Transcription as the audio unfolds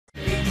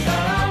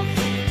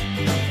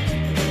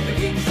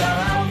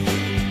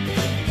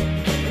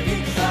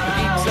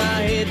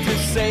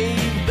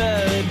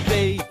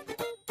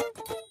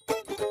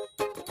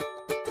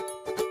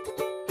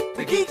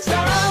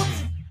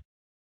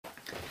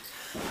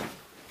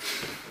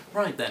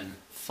Right then,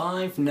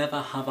 5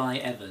 never have I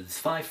evers.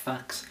 5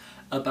 facts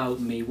about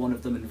me, one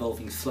of them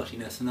involving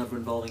sluttiness, another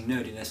involving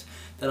nerdiness,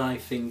 that I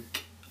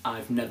think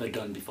I've never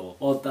done before,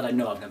 or that I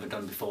know I've never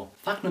done before.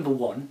 Fact number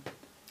 1,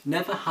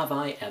 never have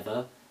I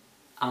ever,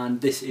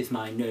 and this is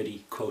my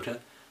nerdy quota,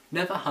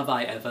 never have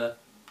I ever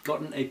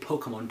gotten a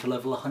Pokemon to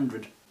level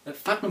 100.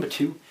 Fact number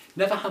 2,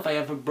 never have I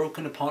ever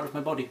broken a part of my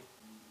body.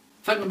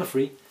 Fact number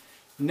 3,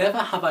 never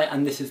have I,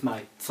 and this is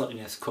my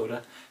sluttiness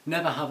quota,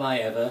 never have I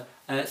ever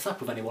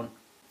slept with anyone.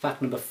 Fact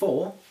number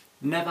 4,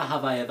 never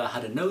have I ever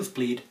had a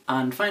nosebleed.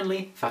 And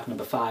finally, fact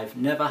number 5,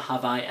 never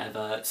have I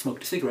ever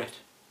smoked a cigarette.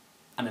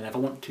 And I never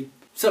want to.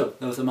 So,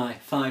 those are my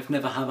 5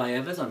 never have I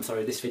evers. I'm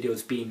sorry this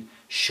video's been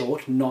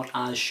short, not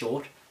as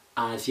short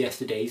as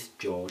yesterday's,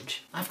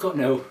 George. I've got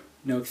no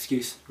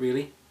excuse,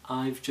 really.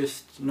 I've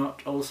just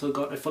not also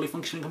got a fully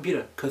functioning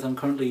computer, because I'm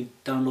currently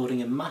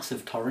downloading a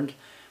massive torrent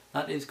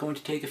that is going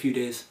to take a few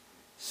days.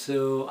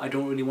 So I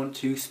don't really want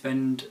to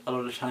spend a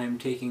lot of time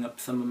taking up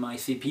some of my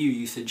CPU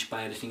usage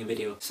by editing a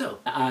video. So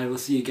I will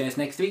see you guys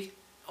next week.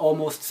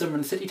 Almost Summer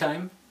in the City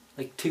time,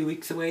 like 2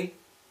 weeks away,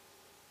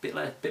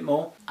 bit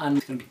more, and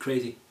it's gonna be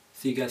crazy.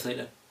 See you guys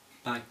later.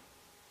 Bye.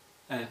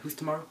 Who's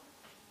tomorrow?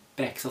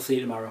 Bex. I'll see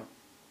you tomorrow.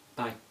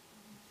 Bye.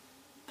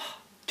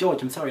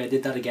 George, I'm sorry I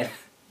did that again.